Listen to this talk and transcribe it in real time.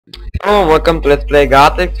Hello and welcome to Let's Play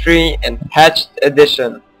Gothic 3 Enhantched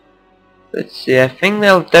edition. Let's see, I think the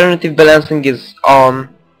alternative balancing is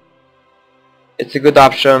on. It's a good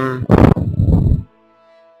option.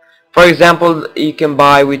 For example, you can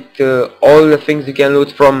buy with all the things you can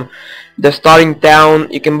loot from the starting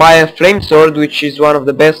town. You can buy a flame sword, which is one of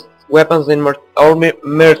the best weapons in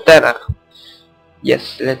Mertena.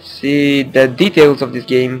 Yes, let's see the details of this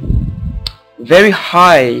game. Very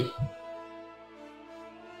high.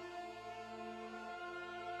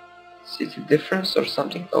 Is it a difference or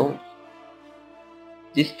something? Oh,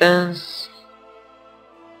 distance.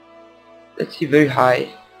 Let's see, very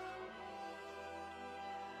high.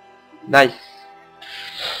 Nice.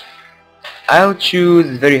 I'll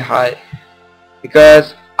choose very high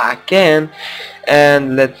because I can.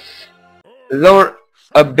 And let's lower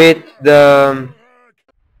a bit the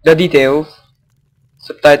details.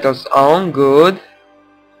 Subtitles on, good.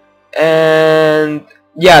 And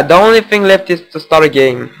yeah, the only thing left is to start a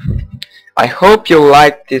game. I hope you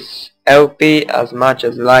like this LP as much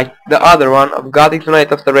as you like the other one of Gothic II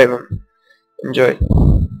of the Raven. Enjoy.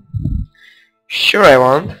 Sure I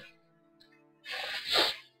won't.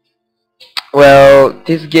 Well,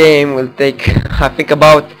 this game will take, I think,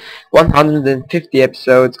 about 150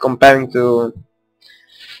 episodes comparing to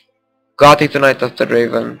Gothic II of the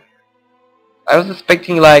Raven. I was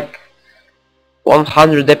expecting like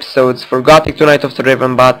 100 episodes for Gothic II of the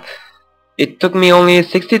Raven, but it took me only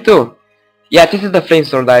 62. Yeah, this is the flame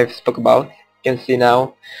sword I spoke about. You can see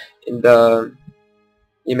now in the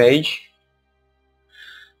image.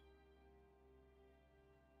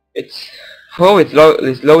 It's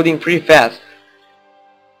loading pretty fast.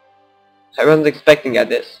 I wasn't expecting at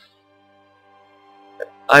this.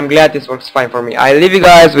 I'm glad this works fine for me. I leave you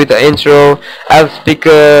guys with the intro. I'll speak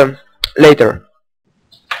later.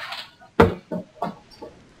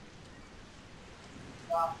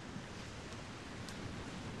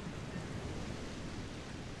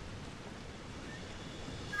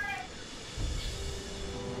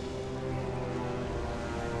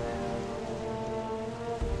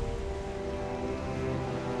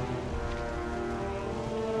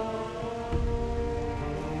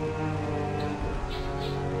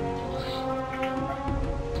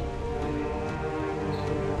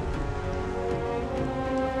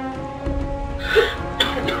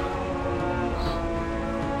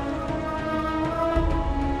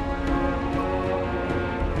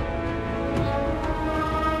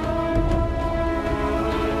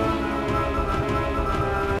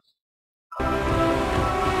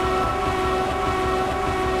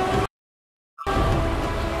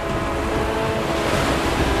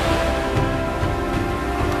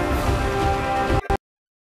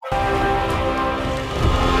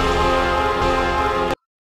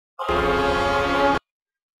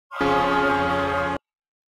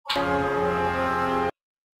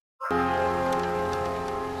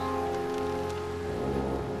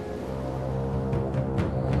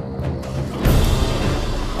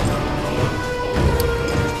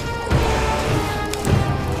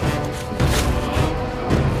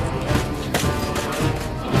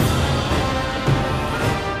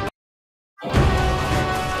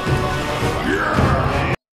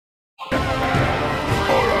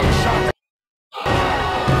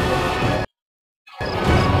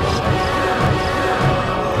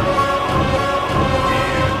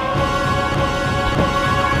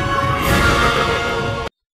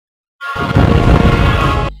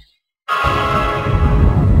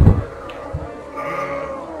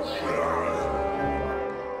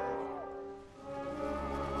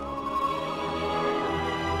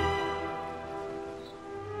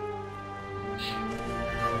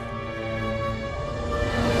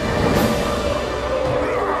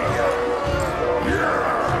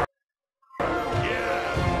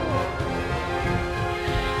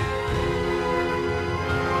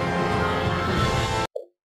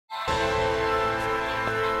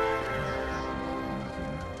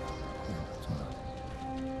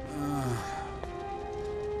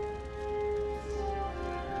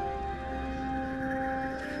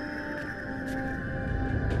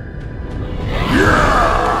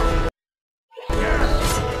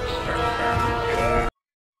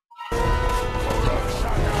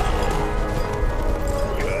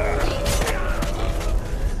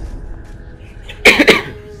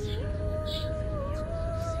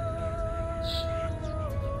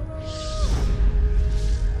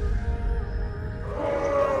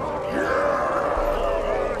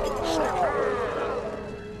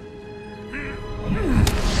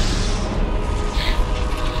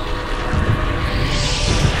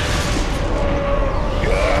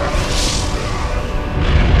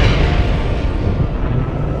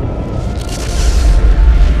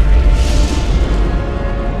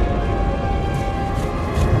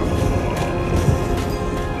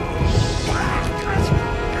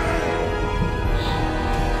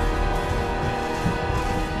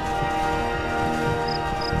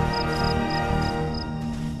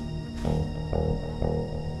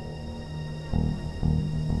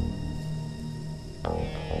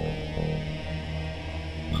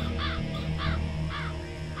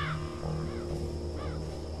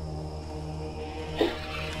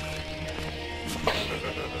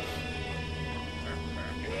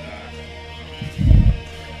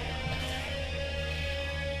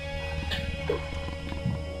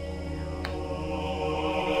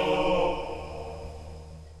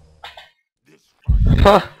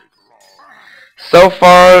 Huh. So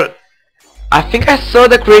far, I think I saw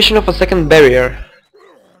the creation of a second barrier.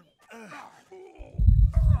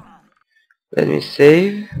 Let me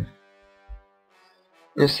save.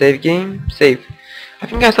 New save game. Save. I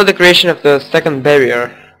think I saw the creation of the second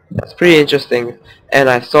barrier. That's pretty interesting. And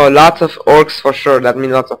I saw lots of orcs for sure. That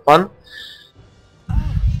means lots of fun.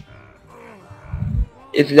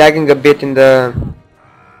 It's lagging a bit in the...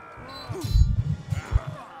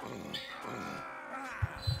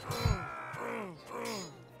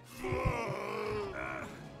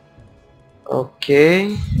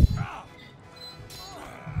 Okay.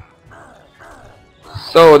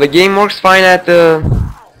 So the game works fine at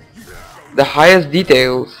the highest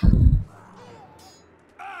details.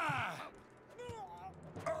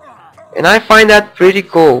 And I find that pretty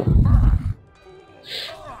cool.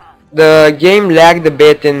 The game lagged a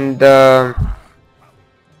bit in the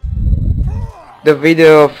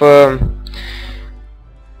video of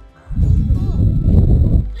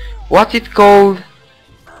what's it called?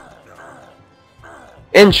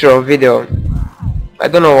 Intro video. I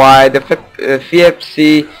don't know why the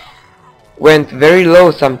FFC went very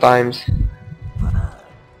low sometimes.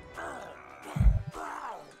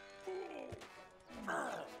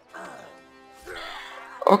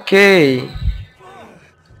 Okay.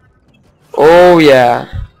 Oh yeah.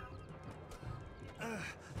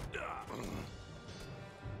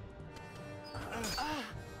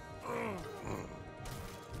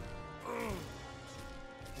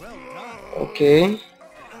 Okay.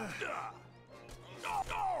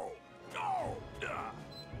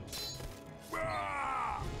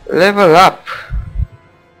 Level up.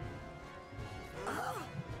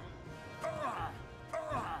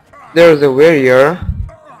 There's a warrior.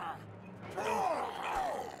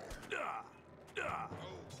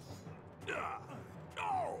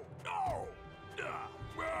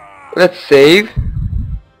 Let's save.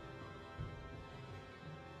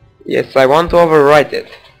 Yes, I want to overwrite it.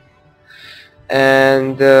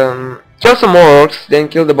 And kill some more orcs, then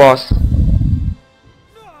kill the boss.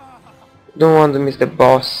 Don't want to miss the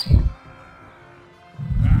boss.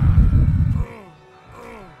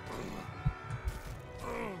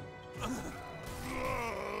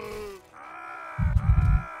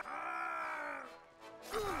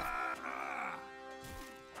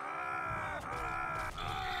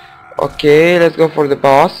 Okay, let's go for the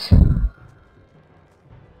boss.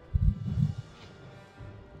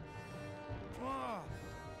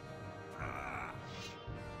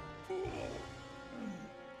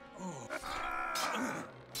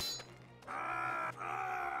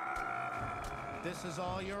 This is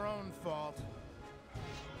all your own fault.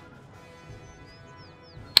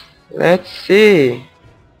 Let's see.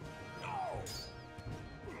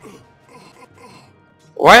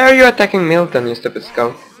 Why are you attacking Milton, you stupid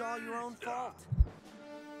scout? This is all your own fault.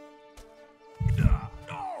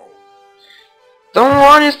 Don't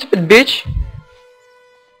run, you stupid bitch!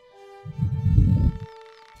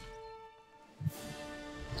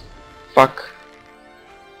 Fuck.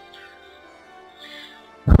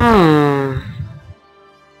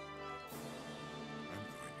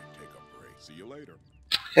 See you later.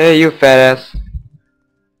 Hey, you fat ass.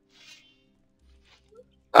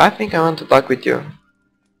 I think I want to talk with you.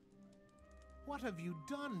 What have you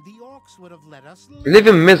done? The orcs would have let us Live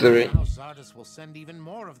in misery. Now Zardes will send even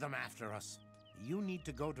more of them after us. You need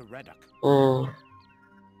to go to ReyZoR. Oh.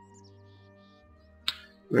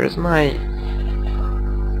 Where's my...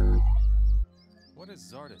 What has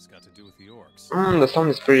Zardes got to do with the orcs? the sound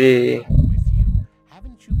is pretty... With you.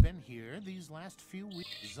 Haven't you been here these last few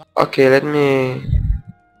weeks? Okay, let me...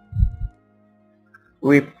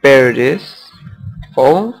 repair this.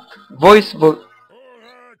 Oh, voice.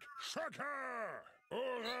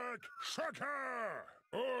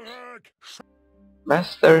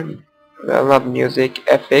 Master. Well, not music.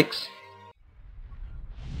 FX.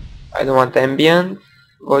 I don't want ambient.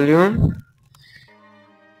 Volume.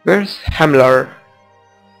 Where's Hamler?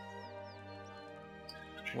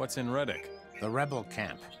 What's in ReyZoR? The rebel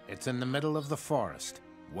camp. It's in the middle of the forest,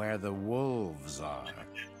 where the wolves are.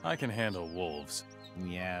 I can handle wolves.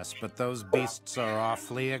 Yes, but those beasts are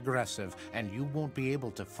awfully aggressive, and you won't be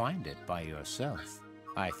able to find it by yourself.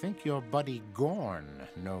 I think your buddy Gorn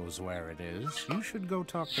knows where it is. You should go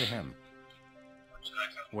talk to him.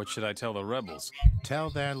 What should I tell the rebels? Tell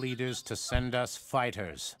their leaders to send us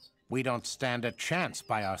fighters. We don't stand a chance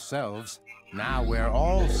by ourselves. Now we're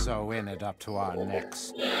also in it up to our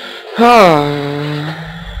necks.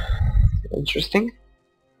 Interesting.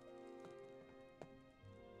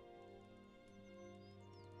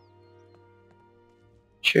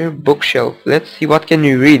 Share bookshelf. Let's see what can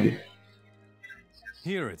we read.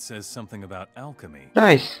 Here it says something about alchemy.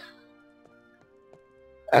 Nice.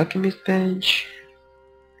 Alchemist bench.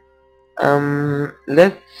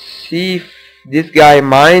 Let's see if this guy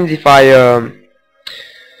minds if I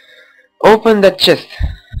open that chest.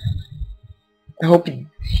 I hope he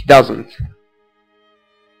doesn't.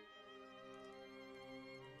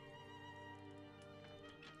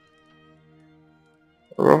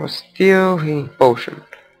 Raw steel, healing potion.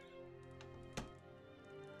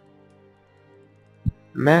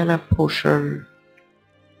 Mana potion.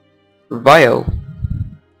 Vial.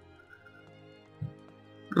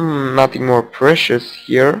 Nothing more precious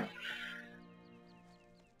here.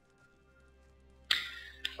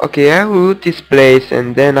 Okay, I will loot this place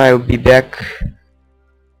and then I'll be back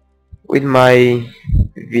with my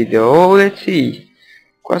video. Oh, let's see.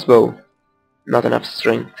 Crossbow. Not enough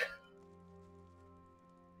strength.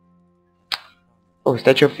 Oh,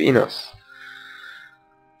 Statue of Enos.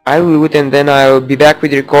 I will loot and then I'll be back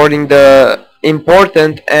with recording the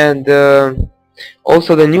important and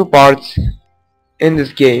also the new parts in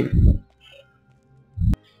this game.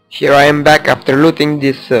 Here I am back after looting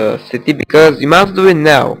this city, because you must do it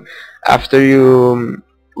now. After you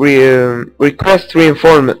request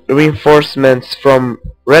reinforcements from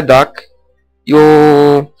ReyZoR,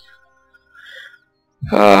 you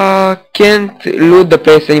can't loot the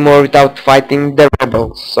place anymore without fighting the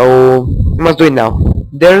rebels, so you must do it now.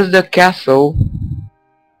 There's the castle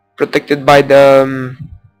protected by the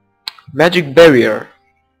magic barrier.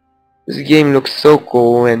 This game looks so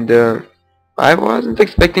cool, and I wasn't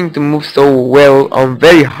expecting to move so well on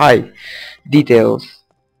very high details.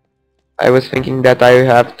 I was thinking that I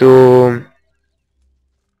have to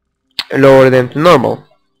lower them to normal.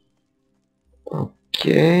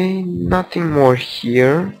 Okay, nothing more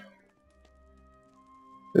here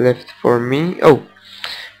left for me. Oh,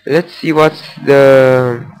 let's see what's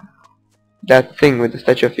that thing with the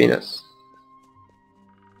Statue of Venus.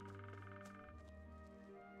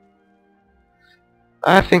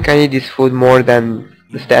 I think I need this food more than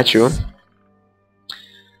the statue.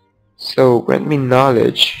 So grant me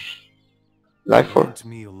knowledge. Life force.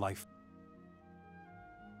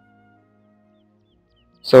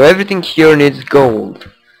 So everything here needs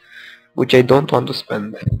gold, which I don't want to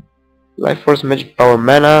spend. Life force, magic power,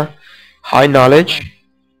 mana, high knowledge.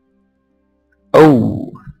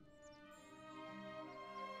 Oh,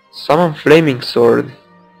 summon flaming sword.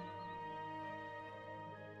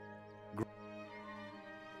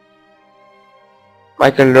 I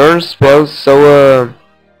can learn spells so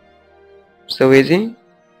easy.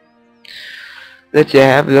 Let's see, I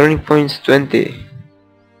have learning points 20.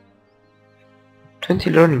 20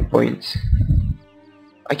 learning points.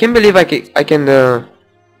 I can't believe I can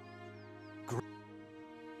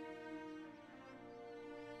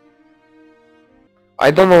I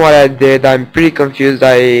don't know what I did. I'm pretty confused.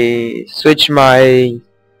 I switched my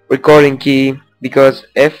recording key because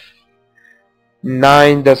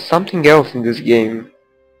F9 does something else in this game.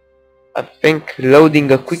 I think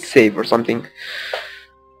loading a quick save or something.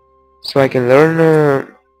 So I can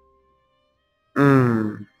learn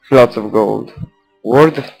lots of gold.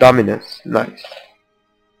 Word of Dominance, nice.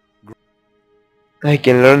 I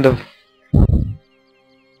can learn the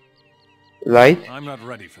light. I'm not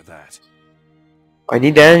ready for that. I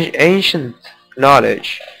need ancient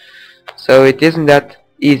knowledge, so it isn't that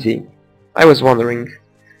easy. I was wondering.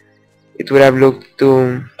 It would have looked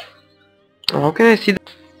to... How can I see that?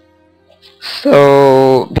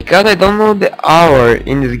 So, because I don't know the hour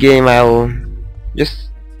in this game, I'll just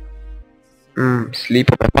sleep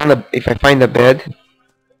if I find a bed,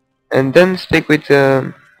 and then speak with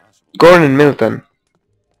Gordon and Milton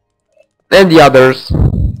and the others.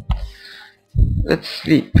 Let's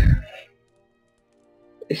sleep.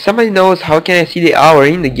 If somebody knows how can I see the hour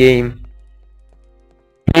in the game,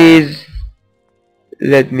 please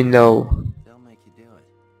let me know. They'll make you do it.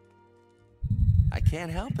 I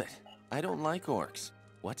can't help it. I don't like orcs.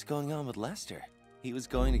 What's going on with Lester? He was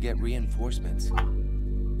going to get reinforcements.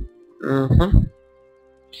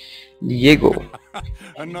 Diego.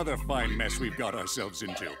 Another fine mess we've got ourselves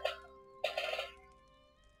into.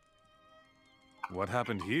 What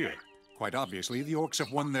happened here? Quite obviously, the orcs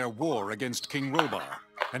have won their war against King Robar.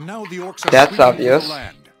 And now the orcs are That's sweeping through obvious. the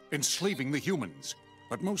land, enslaving the humans.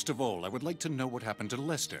 But most of all, I would like to know what happened to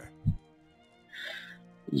Lester.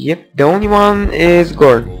 Yep, the only one is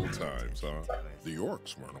Gordon. Old times, huh? The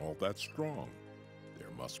orcs weren't all that strong. There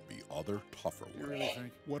must be other tougher ones. You really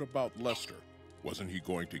think? What about Lester? Wasn't he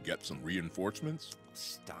going to get some reinforcements?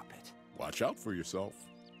 Stop it. Watch out for yourself.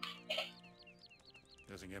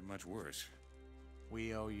 Doesn't get much worse.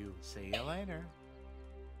 We owe you. See you later.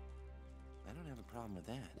 I don't have a problem with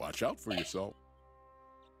that. Watch out for yourself.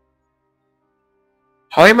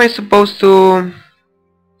 How am I supposed to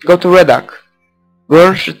go to Redak?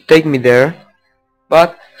 Gorn should take me there,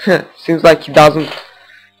 but seems like he doesn't.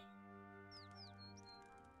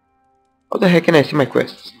 How the heck can I see my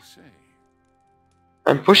quests? You say?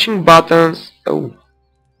 I'm pushing buttons. Oh,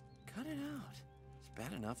 Cut it out. It's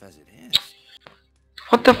bad enough as it is.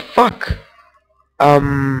 what the fuck?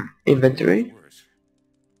 Inventory? Worse.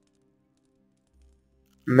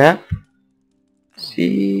 Map?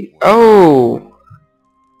 See? Oh!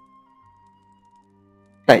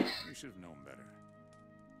 Nice. You should have known better.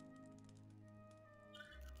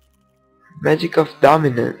 Magic of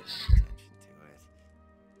dominance. Attention to it.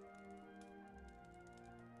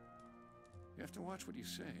 You have to watch what you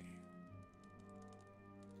say.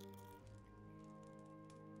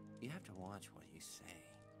 You have to watch what you say.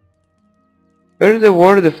 Where's the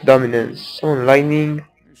word of dominance? Someone lightning,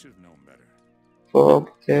 You should have known better. fog,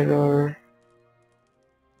 terror.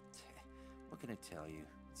 What can I tell you?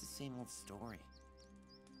 It's the same old story.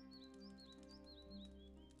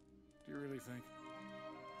 Do you really think?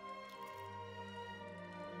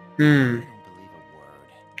 I Hmm. don't believe a word.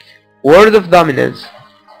 Word of dominance. Anything's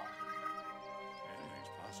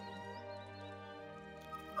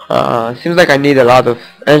possible. Seems like I need a lot of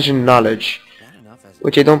ancient knowledge, Bad enough as it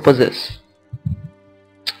which I don't possess.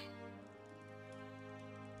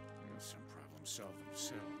 Some problems solve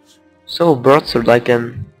themselves. So broadsword I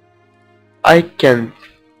can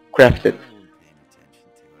craft it. No one paying attention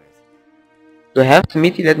to it. Do I have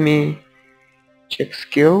Smithy? Let me check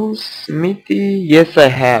skills. Smithy, yes I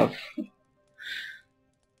have. If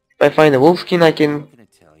I find a wolf skin I can What can I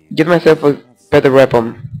tell you? get myself a better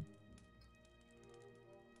weapon.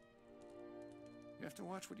 You have to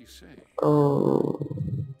watch what you say. Oh,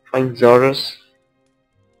 find Zorus.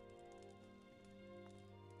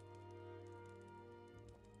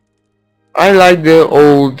 I like the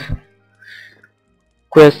old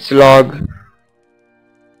quest log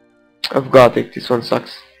of Gothic. This one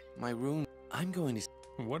sucks. My rune. I'm going to.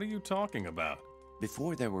 What are you talking about?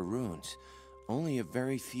 Before there were runes, only a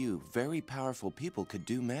very few, very powerful people could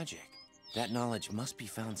do magic. That knowledge must be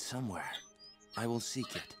found somewhere. I will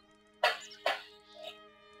seek it.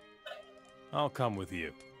 I'll come with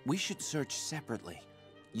you. We should search separately.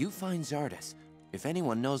 You find Zardus. If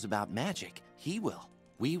anyone knows about magic, he will.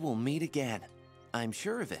 We will meet again. I'm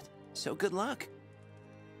sure of it. So good luck.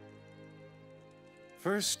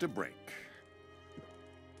 First, a break.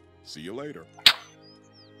 See you later.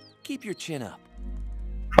 Keep your chin up.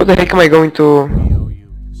 How the heck am I going to... We owe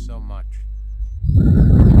you so much.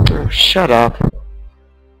 Oh, shut up.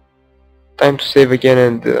 Time to save again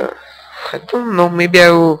and... I don't know, maybe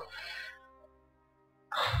I will...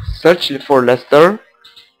 search for Lester.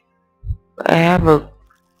 I have a...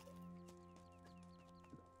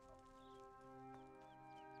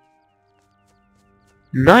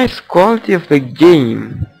 nice quality of the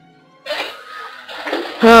game.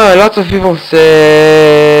 Lots of people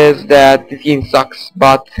says that this game sucks,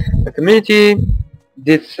 but the community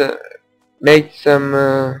did made some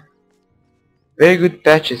very good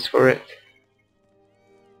patches for it.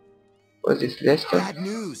 What's this, Lester? Bad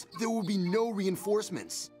news. There will be no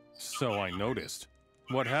reinforcements. So I noticed.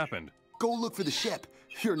 What happened? Go look for the ship.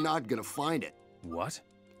 You're not gonna find it. What?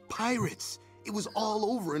 Pirates. It was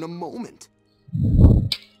all over in a moment.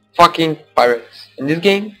 Fucking pirates in this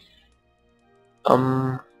game.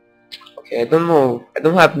 Okay, I don't know. I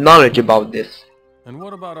don't have knowledge about this. And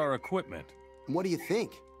what about our equipment? What do you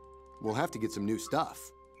think? We'll have to get some new stuff.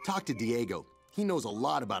 Talk to Diego. He knows a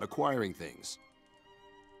lot about acquiring things.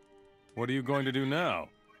 What are you going to do now?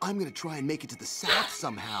 I'm gonna try and make it to the south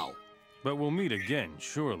somehow. But we'll meet again,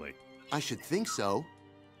 surely. I should think so.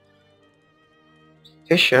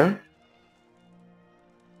 Yeah, sure. You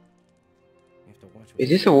have to watch what Is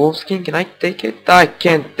this a wolf skin? Can I take it? I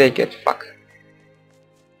can't take it. Fuck.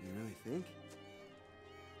 You really think?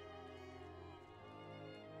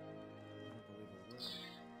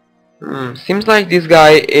 Seems like this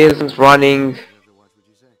guy isn't running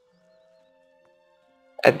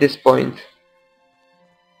at this point.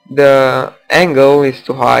 The angle is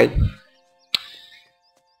too high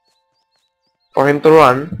for him to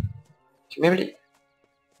run. Maybe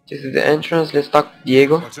this is the entrance. Let's talk to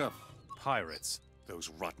Diego. What's up? Pirates. Those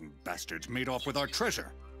rotten bastards made off with our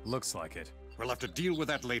treasure. Looks like it. We'll have to deal with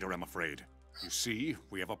that later, I'm afraid. You see,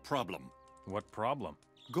 we have a problem. What problem?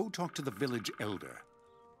 Go talk to the village elder.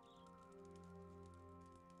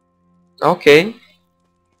 Okay.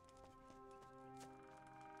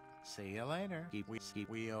 See you later.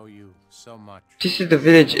 We owe you so much. This is the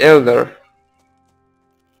village elder.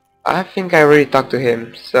 I think I already talked to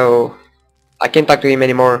him, so I can't talk to him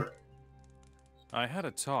anymore. I had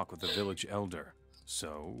a talk with the village elder.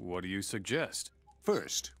 So, what do you suggest?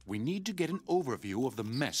 First, we need to get an overview of the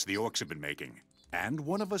mess the orcs have been making. And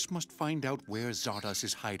one of us must find out where Zardas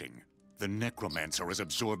is hiding. The necromancer has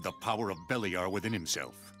absorbed the power of Beliar within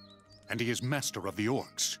himself. And he is master of the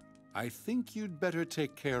orcs. I think you'd better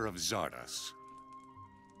take care of Zardas.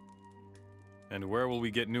 And where will we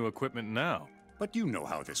get new equipment now? But you know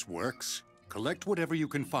how this works. Collect whatever you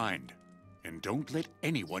can find. And don't let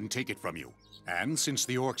anyone take it from you. And since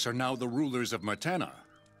the orcs are now the rulers of Matana,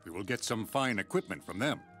 we will get some fine equipment from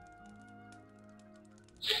them.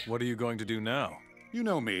 What are you going to do now? You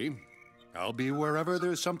know me. I'll be wherever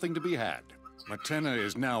there's something to be had. Matana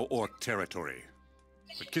is now orc territory.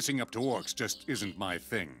 But kissing up to orcs just isn't my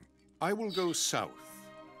thing. I will go south.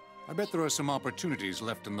 I bet there are some opportunities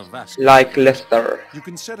left in the vast... Like Lester. You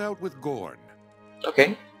can set out with Gorn.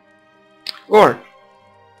 Okay. Gorn.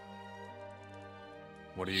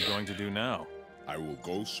 What are you going to do now? I will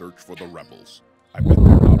go search for the rebels. I bet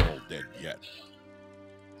they're not all dead yet.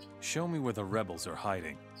 Show me where the rebels are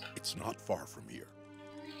hiding. It's not far from here.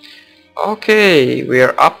 Okay, we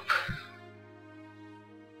are up.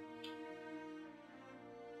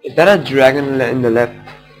 Is that a dragon in the left?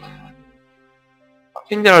 I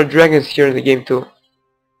think there are dragons here in the game too.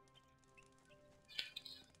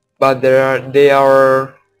 But they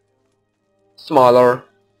are smaller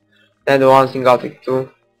than the ones in Gothic 2.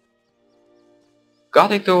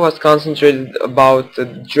 Gothic 2 was concentrated about the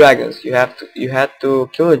dragons. You had to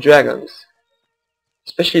kill the dragons,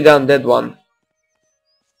 especially the undead one.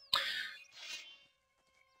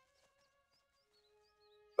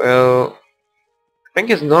 Well, I think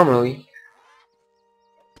it's normally.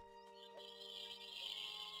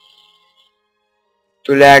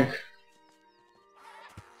 To lag.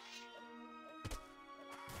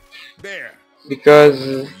 There. Because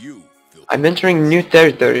You, filthy I'm entering new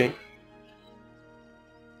territory.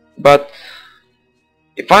 But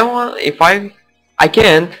if I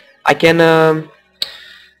can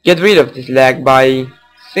get rid of this lag by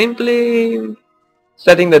simply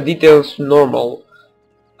setting the details normal.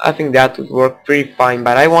 I think that would work pretty fine,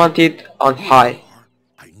 but I want it on high.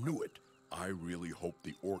 I knew it. I really hope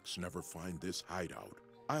the orcs never find this hideout.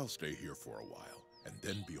 I'll stay here for a while, and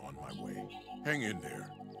then be on my way. Hang in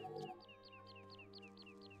there.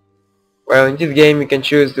 Well, in this game you can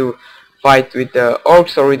choose to fight with the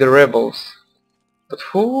orcs or with the rebels. But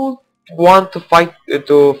who would want to fight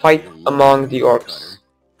among the orcs?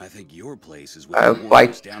 I think your place is with the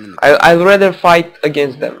warriors down in the I'll rather fight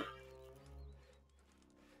against them.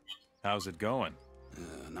 How's it going?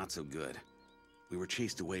 Not so good. We were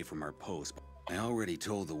chased away from our post. I already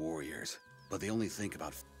told the warriors, but they only think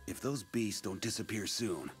about if those beasts don't disappear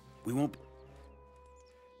soon, we won't.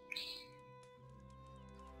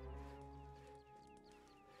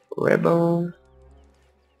 Rebel,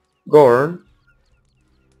 Gorn,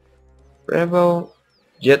 Rebel,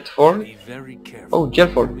 Jetford. Be very careful. Oh,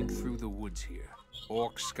 Jetford. Moving through the woods here.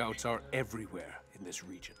 Orc scouts are everywhere in this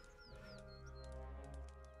region.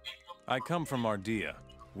 I come from Ardea.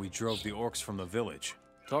 We drove the orcs from the village.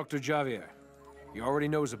 Talk to Javier. He already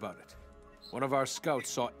knows about it. One of our scouts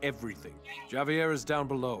saw everything. Javier is down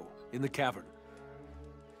below, in the cavern.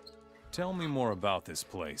 Tell me more about this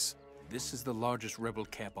place. This is the largest rebel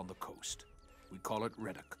camp on the coast. We call it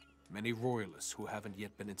Reddock. Many royalists who haven't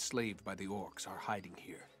yet been enslaved by the orcs are hiding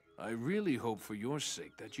here. I really hope for your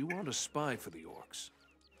sake that you aren't a spy for the orcs,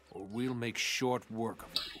 or we'll make short work of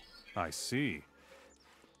you. I see.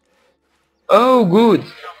 Oh, good.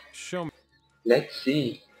 Show me. Let's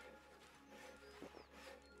see.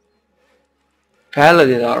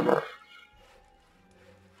 Paladin armor.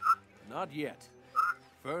 Not yet.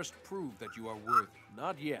 First prove that you are worthy.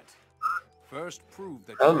 Not yet. First prove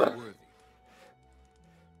that you Helmet.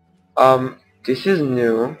 are worthy. This is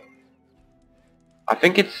new. I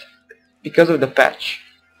think it's because of the patch.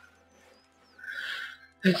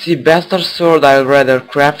 Let's see, bastard sword, I'll rather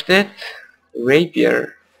craft it.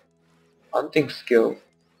 Rapier. Hunting skill.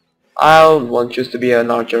 I won't choose to be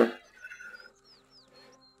an archer.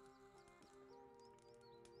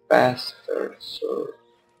 Bastard sword.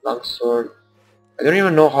 Long sword. I don't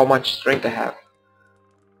even know how much strength I have.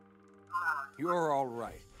 You're all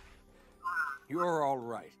right. You're all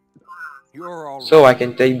right. You're all So right. I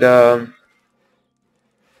can take the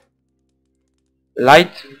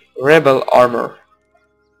light rebel armor.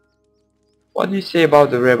 What do you say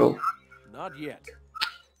about the rebel? Not yet.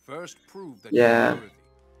 First prove that Yeah. you are worthy.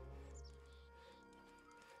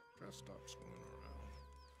 Just stop screwing around.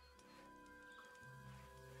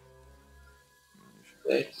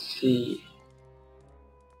 Let's see.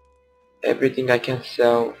 Everything I can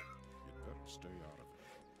sell. You'd better stay out of it.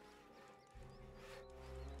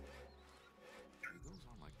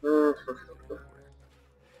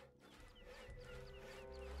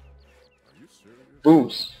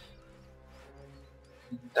 Boost.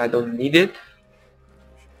 I don't need it.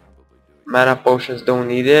 Mana potions don't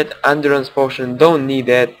need it. Endurance potion don't need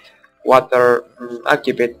it. Water, I'll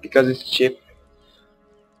keep it because it's cheap.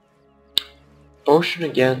 Potion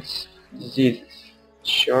against diseases.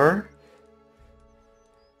 Sure.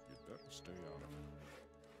 You'd better stay out of it.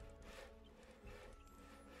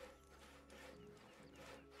 You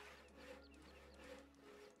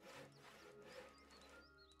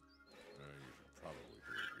should probably do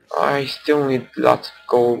it yourself. I still need lots of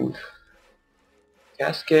gold.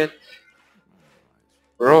 Casket.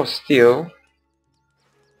 Raw steel.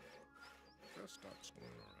 Just stop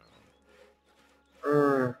screwing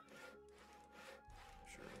around.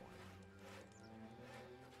 Sure,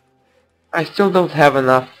 why I still don't have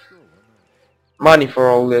enough not? Sure, why not? money for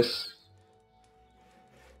all this.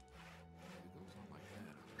 It goes on like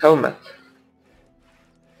that. Helmet.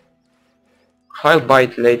 I'll buy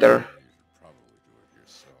it later. You should probably do it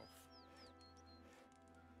yourself.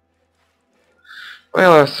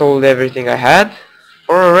 Well, I sold everything I had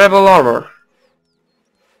for a rebel armor.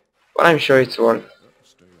 But I'm sure it's worth. Better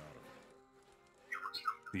stay out of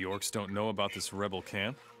it. The orcs don't know about this rebel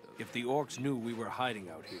camp? If the orcs knew we were hiding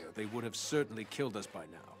out here, they would have certainly killed us by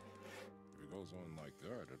now. If it goes on like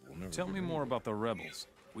that, it will never Tell get me any more better. about the rebels.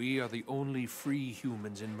 We are the only free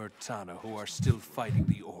humans in Murtana who are still fighting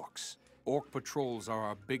the orcs. Orc patrols are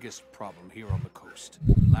our biggest problem here on the coast.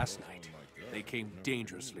 Last night, they came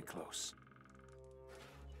dangerously close.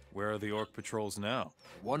 Where are the orc patrols now?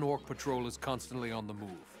 One orc patrol is constantly on the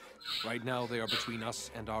move. Right now, they are between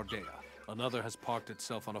us and Ardea. Another has parked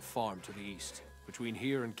itself on a farm to the east, between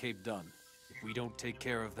here and Cape Dun. If we don't take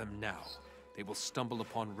care of them now, they will stumble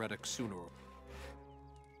upon Reddock sooner.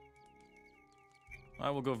 I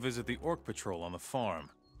will go visit the orc patrol on the farm.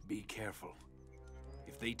 Be careful.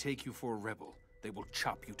 If they take you for a rebel, they will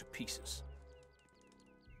chop you to pieces.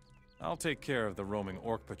 I'll take care of the roaming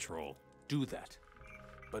orc patrol. Do that.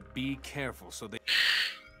 But be careful so they...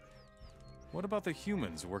 What about the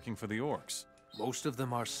humans working for the orcs? Most of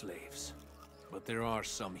them are slaves. But there are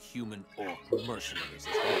some human orc mercenaries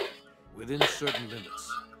as well. Within certain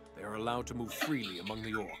limits, they are allowed to move freely among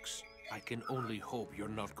the orcs. I can only hope you're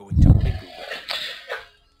not going to mingle with them.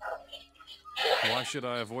 Why should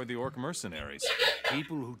I avoid the orc mercenaries?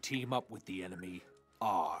 People who team up with the enemy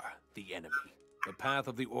are the enemy. The path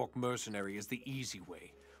of the orc mercenary is the easy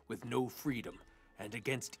way, with no freedom, and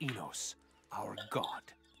against Enos, our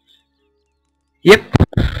god. Yep.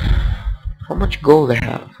 How much gold I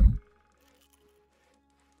have?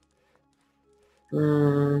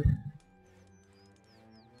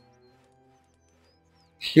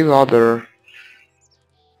 Heal other.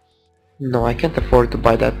 No, I can't afford to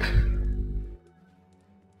buy that.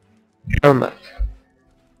 Helmet.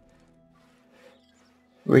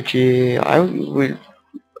 Which I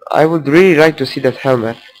would really like to see that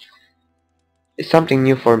helmet. It's something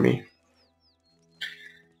new for me.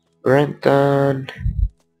 Renton,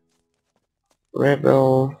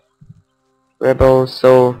 Rebel,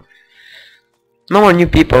 so no more new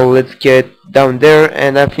people. Let's get down there,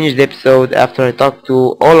 and I'll finish the episode after I talk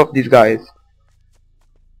to all of these guys.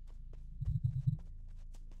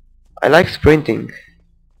 I like sprinting.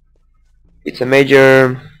 It's a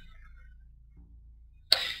major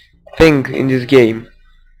thing in this game.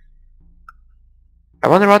 I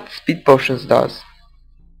wonder what speed potions does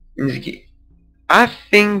in this game. I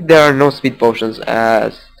think there are no speed potions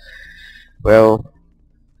as well.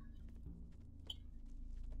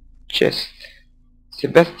 Chest.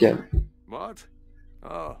 Sebastian. What?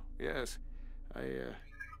 Oh, yes.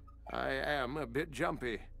 I am a bit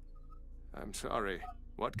jumpy. I'm sorry.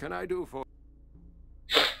 What can I do for...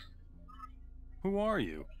 Who are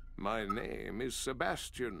you? My name is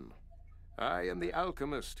Sebastian. I am the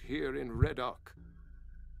alchemist here in Reddock.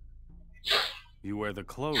 You wear the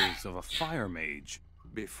clothes of a fire mage.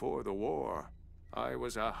 Before the war, I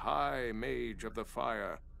was a high mage of the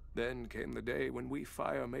fire. Then came the day when we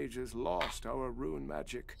fire mages lost our rune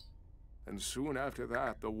magic. And soon after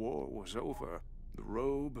that, the war was over. The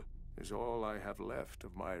robe is all I have left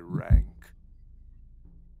of my rank.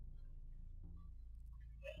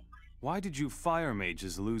 Why did you fire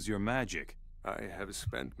mages lose your magic? I have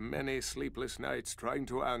spent many sleepless nights trying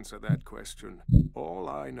to answer that question. All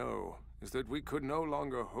I know is that we could no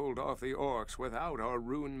longer hold off the orcs without our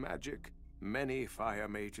rune magic. Many fire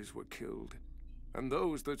mages were killed, and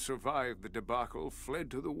those that survived the debacle fled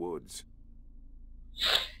to the woods.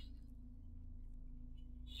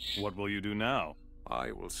 What will you do now?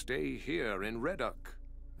 I will stay here in Reddock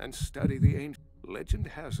and study the ancient... Legend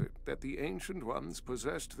has it that the Ancient Ones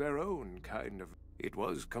possessed their own kind of... It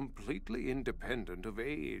was completely independent of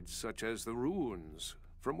aids such as the runes,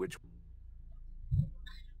 from which...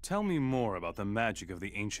 Tell me more about the magic of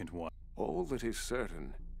the Ancient One. All that is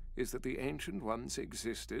certain is that the Ancient Ones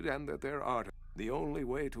existed and that their art... The only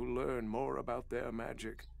way to learn more about their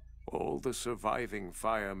magic, all the surviving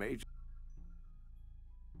fire mages...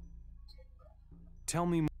 Tell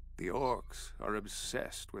me more. The orcs are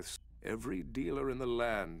obsessed with... Every dealer in the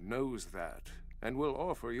land knows that, and will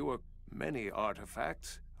offer you a... Many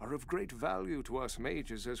artifacts are of great value to us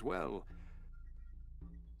mages as well.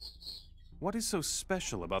 What is so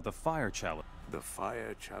special about the fire chalice? The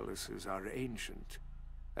fire chalices are ancient,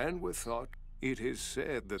 and were thought... It is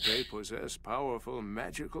said that they possess powerful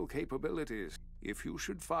magical capabilities. If you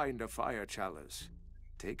should find a fire chalice,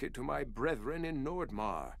 take it to my brethren in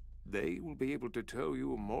Nordmar. They will be able to tell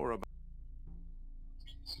you more about...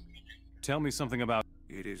 Tell me something about...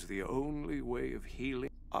 It is the only way of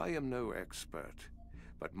healing. I am no expert,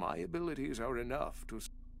 but my abilities are enough to...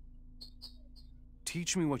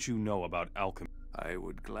 Teach me what you know about alchemy. I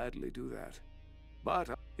would gladly do that.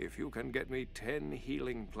 But if you can get me 10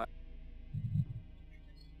 healing plants...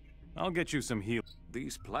 I'll get you some heal.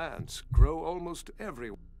 These plants grow almost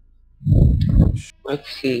everywhere. Let's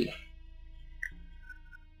see.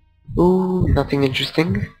 Ooh, nothing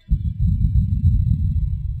interesting.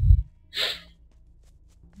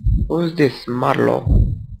 Who's this?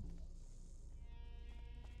 Marlo.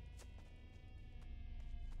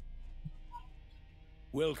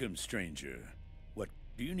 Welcome, stranger. What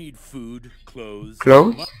do you need? Food, clothes?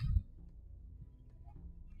 Clothes?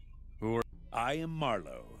 Who are... I am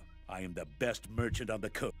Marlo. I am the best merchant on the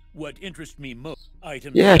coast. What interests me most?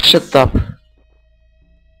 Items. Yeah, shut up.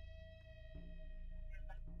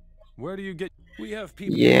 Where do you get... We have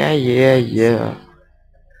people... Yeah.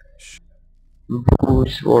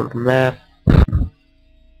 Boots, world map.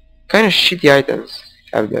 Kind of shitty items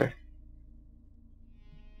out there.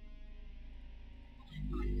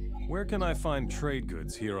 Where can I find trade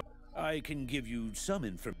goods here? I can give you some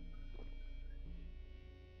information.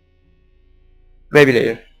 Maybe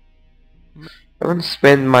later. I want to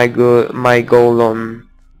spend my gold on...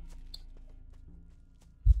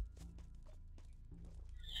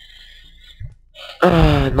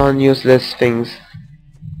 non-useless things.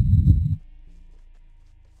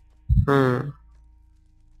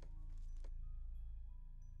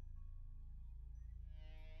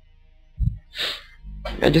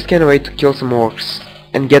 I just can't wait to kill some orcs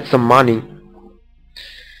and get some money.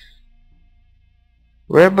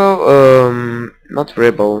 Not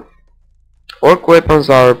rebel. Orc weapons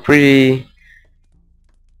are pretty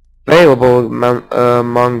valuable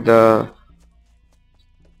among the...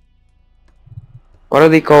 What are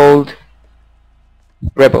they called?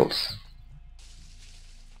 Rebels.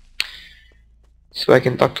 So I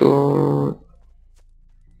can talk to...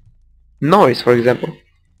 Noise, for example.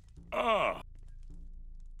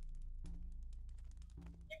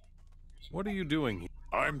 What are you doing here?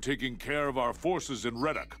 I'm taking care of our forces in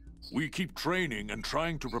Reddock. We keep training and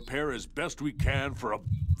trying to prepare as best we can for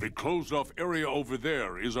the closed-off area over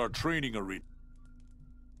there is our training arena.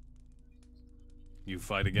 You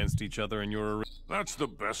fight against each other in your arena? That's the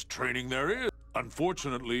best training there is.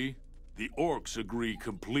 Unfortunately, the orcs agree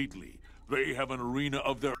completely. They have an arena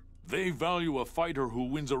of their... They value a fighter who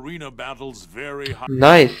wins arena battles very high.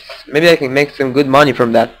 Nice. Maybe I can make some good money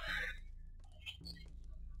from that.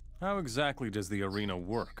 How exactly does the arena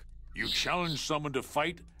work? You challenge someone to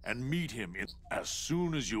fight and meet him as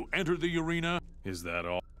soon as you enter the arena. Is that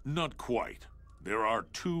all? Not quite. There are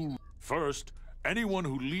two. First, anyone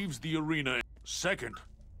who leaves the arena. Second,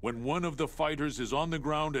 when one of the fighters is on the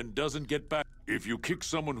ground and doesn't get back. If you kick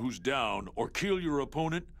someone who's down or kill your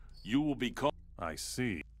opponent, you will be called. I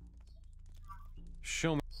see.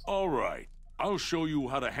 Show me. All right. I'll show you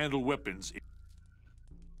how to handle weapons.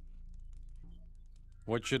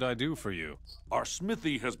 What should I do for you? Our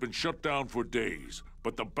smithy has been shut down for days,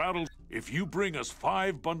 but the battle... If you bring us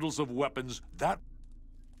 5 bundles of weapons, that...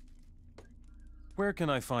 Where can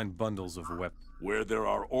I find bundles of weapons? Where there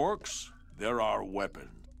are orcs, there are weapons.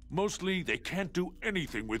 Mostly, they can't do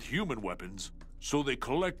anything with human weapons, so they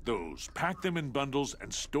collect those, pack them in bundles,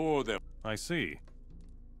 and store them. I see.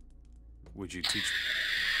 Would you teach...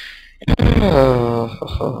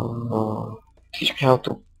 Teach me how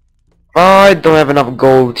to... I don't have enough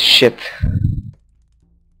gold, shit.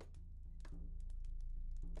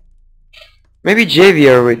 Maybe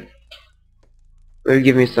Javier will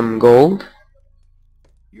give me some gold.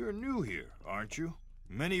 You're new here, aren't you?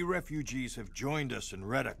 Many refugees have joined us in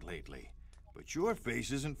Reddock lately, but your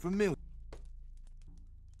face isn't familiar.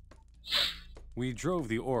 We drove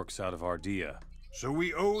the orcs out of Ardea. So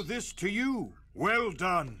we owe this to you. Well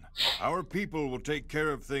done. Our people will take care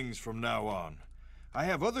of things from now on. I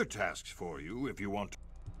have other tasks for you if you want to.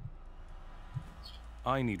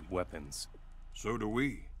 I need weapons. So do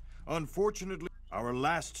we. Unfortunately, our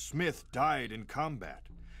last smith died in combat.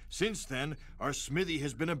 Since then, our smithy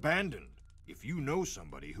has been abandoned. If you know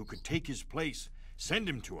somebody who could take his place, send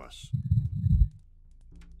him to us.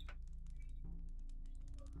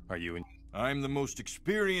 Are you in? I'm the most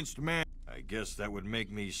experienced man. I guess that would make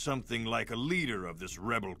me something like a leader of this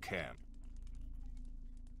rebel camp.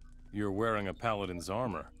 You're wearing a paladin's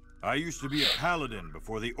armor. I used to be a paladin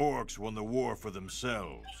before the orcs won the war for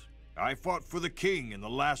themselves. I fought for the king in the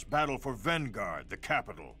last battle for Vanguard, the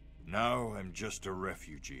capital. Now I'm just a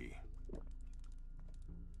refugee.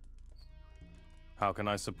 How can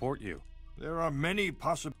I support you? There are many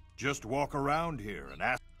possible. Just walk around here and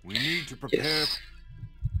ask. We need to prepare. Yes.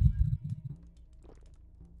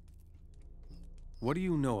 What do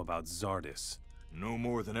you know about Zardis? No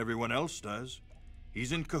more than everyone else does.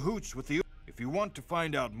 He's in cahoots with the. If you want to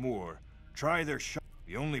find out more, try their shop.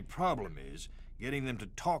 The only problem is getting them to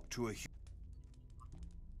talk to a.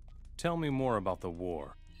 Tell me more about the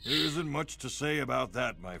war. There isn't much to say about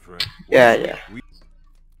that, my friend. Yeah.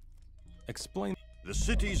 Explain. The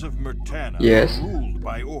cities of Murtana Yes. are ruled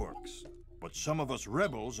by orcs, but some of us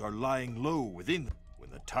rebels are lying low within them.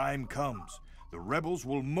 When the time comes, the rebels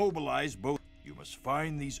will mobilize both. You must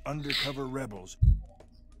find these undercover rebels.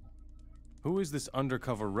 Who is this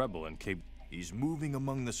undercover rebel in Cape? He's moving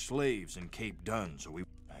among the slaves in Cape Dun, so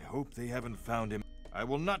I hope they haven't found him. I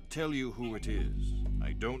will not tell you who it is.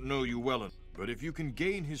 I don't know you well enough, but if you can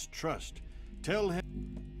gain his trust, tell him.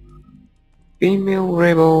 Female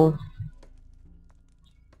rebel.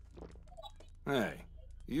 Hey,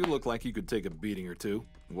 you look like you could take a beating or two.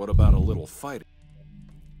 What about a little fighting?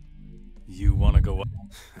 You want to go up?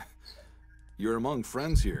 You're among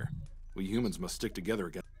friends here. We humans must stick together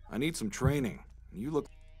again. I need some training. You look...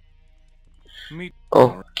 Me.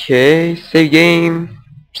 Okay, save game.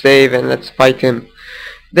 Save and let's fight him.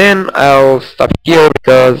 Then I'll stop here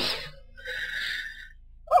because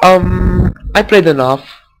I played enough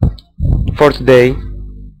for today.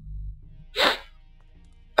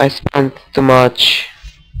 I spent too much.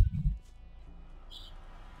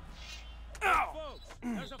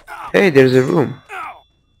 Hey, there's a room.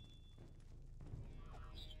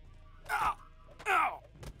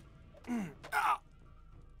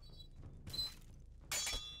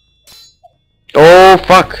 Oh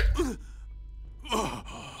fuck!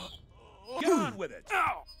 Get on with it!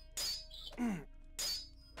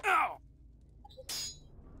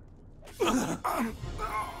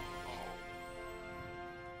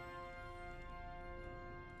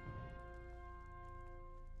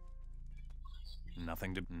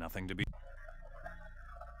 Nothing to be.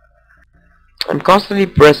 I'm constantly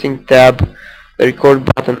pressing tab, the record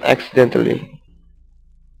button accidentally.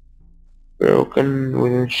 Broken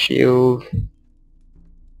wooden shield.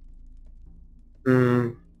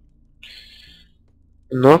 An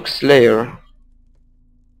orc slayer.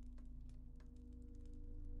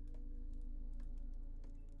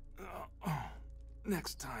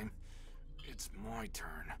 Next time, it's my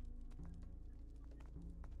turn.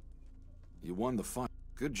 You won the fight.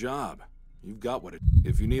 Good job. You've got what it...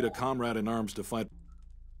 If you need a comrade in arms to fight...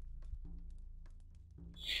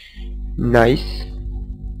 Nice.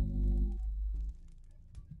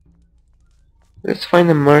 Let's find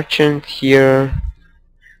a merchant here.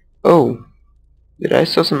 Oh, did I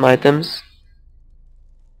saw some items?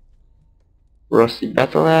 Rusty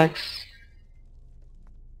battle axe.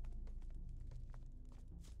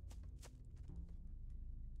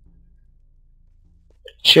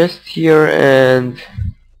 Chest here and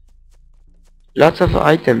lots of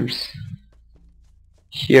items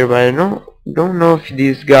here, but I don't know if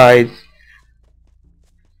these guys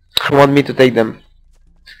want me to take them.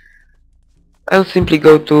 I'll simply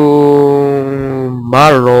go to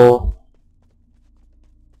Marlow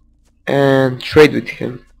and trade with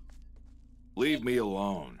him. Leave me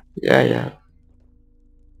alone. Yeah.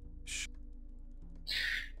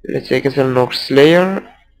 Let's take a Orc Slayer,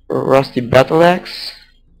 Rusty Battle Axe,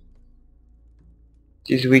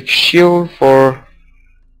 this weak shield for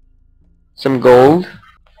some gold.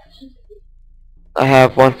 I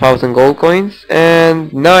have 1000 gold coins,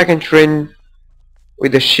 and now I can train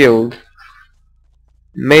with the shield.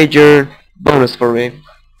 Major bonus for me,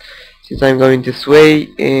 since I'm going this way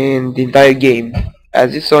in the entire game.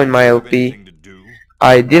 As you saw in my LP,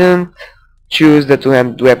 I didn't choose the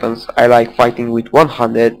two-handed weapons. I like fighting with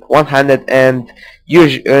one-handed and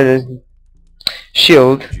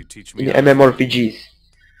shield in the MMORPGs.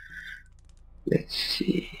 Let's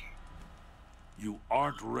see. You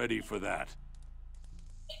aren't ready for that.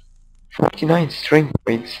 49 strength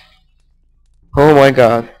points. Oh my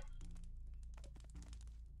god.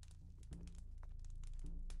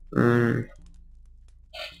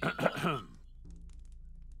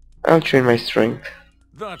 I'll train my strength.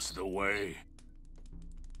 That's the way.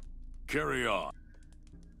 Carry on.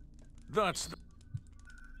 That's the...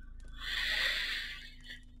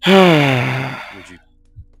 Would you...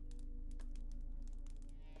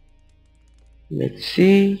 Let's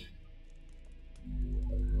see.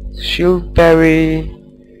 Shield parry,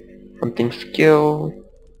 hunting skill,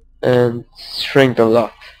 and strength a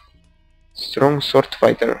lot. Strong sword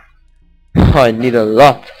fighter. I need a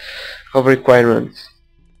lot of requirements.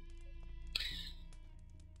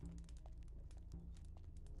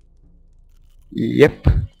 Yep.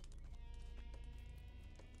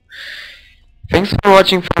 Thanks for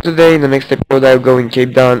watching for today. In the next episode I'll go in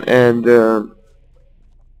Cape Town and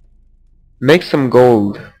make some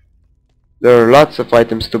gold. There are lots of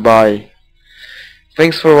items to buy.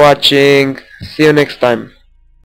 Thanks for watching. See you next time.